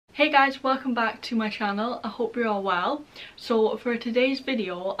Hey guys, welcome back to my channel. I hope you're all well. So for today's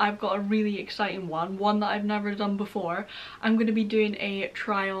video, I've got a really exciting one that I've never done before. I'm going to be doing a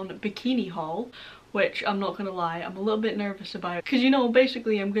try on bikini haul, which I'm not going to lie, I'm a little bit nervous about. Because you know,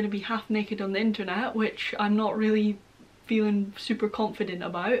 basically I'm going to be half naked on the internet, which I'm not really feeling super confident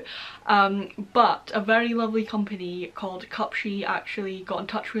about, but a very lovely company called Cupshe actually got in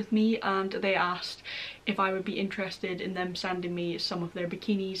touch with me and they asked if I would be interested in them sending me some of their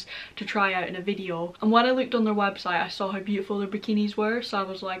bikinis to try out in a video. And when I looked on their website, I saw how beautiful their bikinis were, so I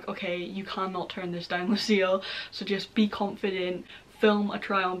was like, okay, you cannot turn this down, Lucille, so just be confident, film a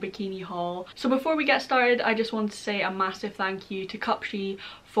try on bikini haul. So before we get started, I just want to say a massive thank you to Cupshe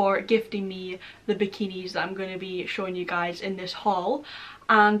for gifting me the bikinis that I'm going to be showing you guys in this haul.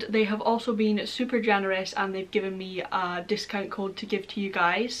 And they have also been super generous and they've given me a discount code to give to you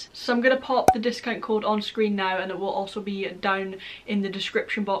guys. So I'm going to pop the discount code on screen now, and it will also be down in the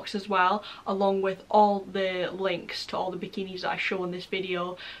description box as well, along with all the links to all the bikinis that I show in this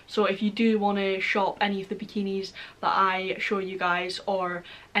video. So if you do want to shop any of the bikinis that I show you guys, or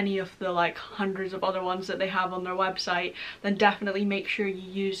any of the like hundreds of other ones that they have on their website, then definitely make sure you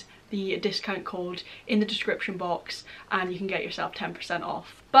use the discount code in the description box and you can get yourself 10%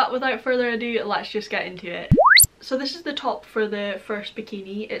 off. But without further ado, let's just get into it. So this is the top for the first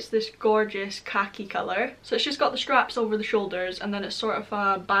bikini. It's this gorgeous khaki colour. So it's just got the straps over the shoulders and then it's sort of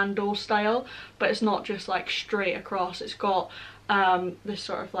a bandeau style, but it's not just like straight across. It's got this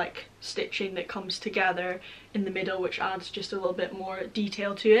sort of like stitching that comes together in the middle, which adds just a little bit more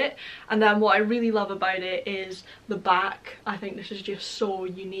detail to it. And then what I really love about it is the back. I think this is just so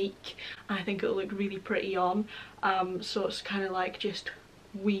unique and I think it'll look really pretty on. So it's kind of like just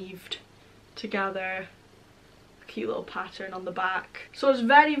weaved together, cute little pattern on the back. So it's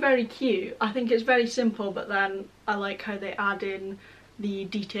very cute. I think it's very simple, but then I like how they add in the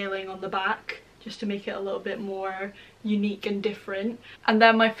detailing on the back just to make it a little bit more unique and different. And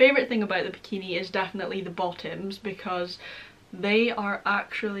then my favourite thing about the bikini is definitely the bottoms, because they are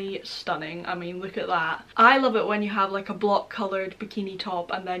actually stunning. I mean, look at that. I love it when you have like a block coloured bikini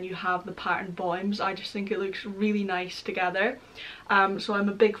top and then you have the patterned bottoms. I just think it looks really nice together. So I'm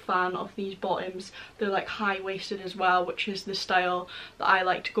a big fan of these bottoms. They're like high-waisted as well, which is the style that I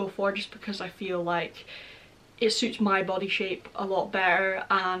like to go for, just because I feel like it suits my body shape a lot better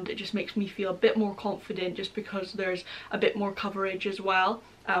and it just makes me feel a bit more confident, just because there's a bit more coverage as well,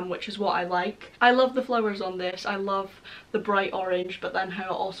 which is what I like. I love the flowers on this. I love the bright orange, but then how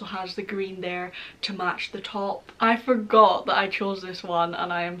it also has the green there to match the top. I forgot that I chose this one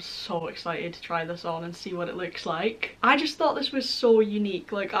and I am so excited to try this on and see what it looks like. I just thought this was so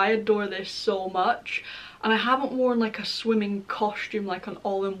unique. Like, I adore this so much. And I haven't worn like a swimming costume, like an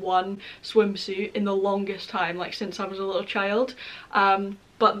all-in-one swimsuit, in the longest time, like since I was a little child.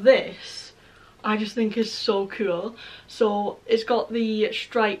 But this, I just think is so cool. So it's got the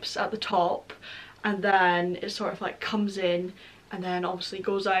stripes at the top and then it sort of like comes in and then obviously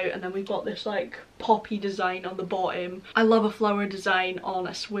goes out, and then we've got this like poppy design on the bottom. I love a flower design on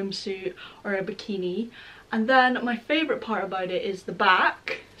a swimsuit or a bikini. And then my favourite part about it is the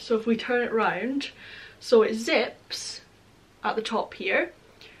back. So if we turn it round, so it zips at the top here,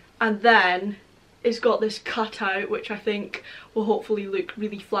 and then it's got this cutout, which I think will hopefully look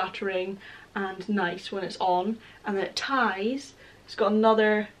really flattering and nice when it's on, and then it ties. It's got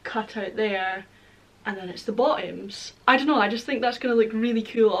another cutout there, and then it's the bottoms. I don't know, I just think that's going to look really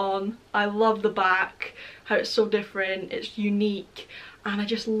cool on. I love the back, how it's so different, it's unique, and I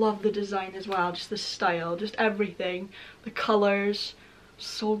just love the design as well, just the style, just everything, the colours.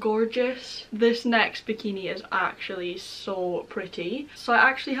 So gorgeous. This next bikini is actually so pretty. So I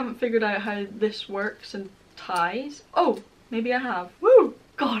actually haven't figured out how this works and ties. Oh, maybe I have. Woo!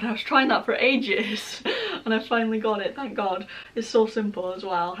 God, I was trying that for ages and I finally got it, thank God. It's so simple as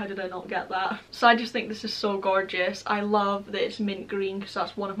well. How did I not get that? So I just think this is so gorgeous. I love that it's mint green because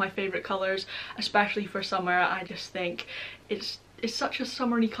that's one of my favourite colours, especially for summer. I just think it's such a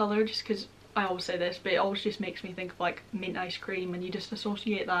summery colour, just because I always say this, but it always just makes me think of like mint ice cream, and you just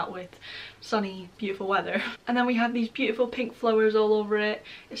associate that with sunny, beautiful weather. And then we have these beautiful pink flowers all over it.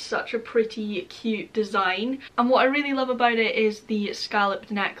 It's such a pretty, cute design. And what I really love about it is the scalloped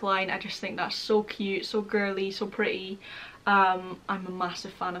neckline. I just think that's so cute, so girly, so pretty. I'm a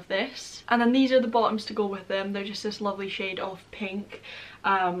massive fan of this. And then these are the bottoms to go with them. They're just this lovely shade of pink.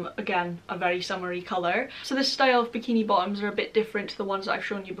 Again, a very summery colour. So this style of bikini bottoms are a bit different to the ones that I've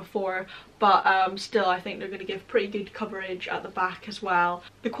shown you before, but still I think they're going to give pretty good coverage at the back as well.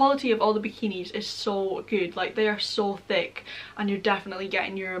 The quality of all the bikinis is so good, like they are so thick and you're definitely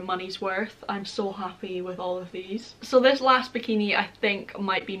getting your money's worth. I'm so happy with all of these. So this last bikini I think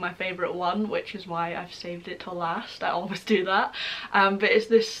might be my favourite one, which is why I've saved it till last. I always do that. But it's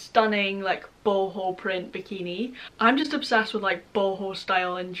this stunning like boho print bikini. I'm just obsessed with like boho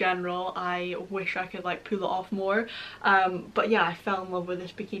style in general. I wish I could like pull it off more, but yeah, I fell in love with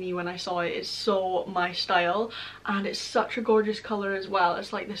this bikini when I saw it. It's so my style and it's such a gorgeous colour as well.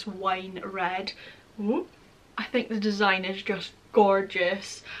 It's like this wine red. Ooh. I think the design is just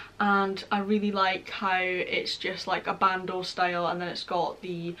gorgeous and I really like how it's just like a bandeau style and then it's got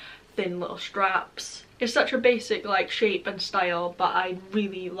the thin little straps. It's such a basic like shape and style, but I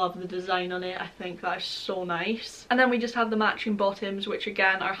really love the design on it. I think that is so nice. And then we just have the matching bottoms, which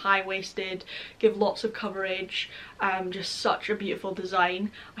again are high-waisted, give lots of coverage, just such a beautiful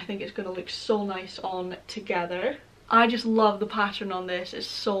design. I think it's going to look so nice on together. I just love the pattern on this, it's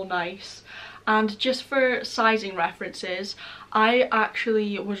so nice. And just for sizing references, I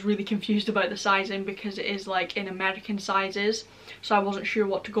actually was really confused about the sizing because it is like in American sizes, so I wasn't sure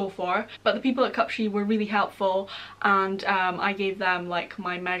what to go for. But the people at Cupshe were really helpful and I gave them like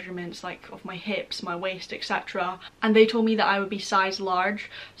my measurements like of my hips, my waist, etc. And they told me that I would be size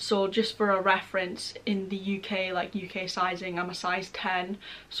large. So just for a reference, in the UK, like UK sizing, I'm a size 10.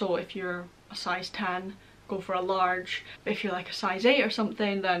 So if you're a size 10, go for a large. If you're like a size 8 or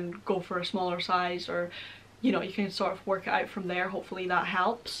something, then go for a smaller size, or you know, you can sort of work it out from there. Hopefully that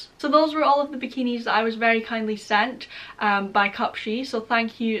helps. So those were all of the bikinis that I was very kindly sent by Cupshe, so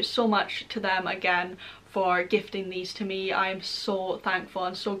thank you so much to them again for gifting these to me. I am so thankful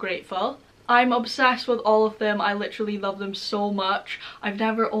and so grateful. I'm obsessed with all of them. I literally love them so much. I've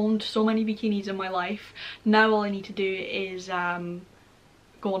never owned so many bikinis in my life. Now all I need to do is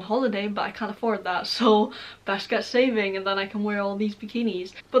go on holiday, but I can't afford that, so best get saving and then I can wear all these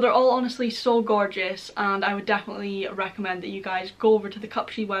bikinis. But they're all honestly so gorgeous and I would definitely recommend that you guys go over to the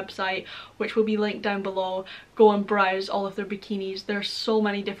Cupshe website, which will be linked down below. Go and browse all of their bikinis. There's so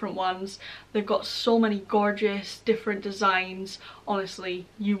many different ones. They've got so many gorgeous different designs. Honestly,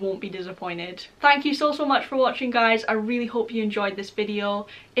 you won't be disappointed. Thank you so much for watching, guys. I really hope you enjoyed this video.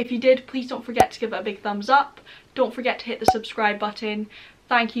 If you did, please don't forget to give it a big thumbs up. Don't forget to hit the subscribe button.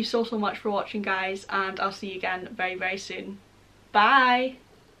 Thank you so much for watching, guys, and I'll see you again very, very soon. Bye!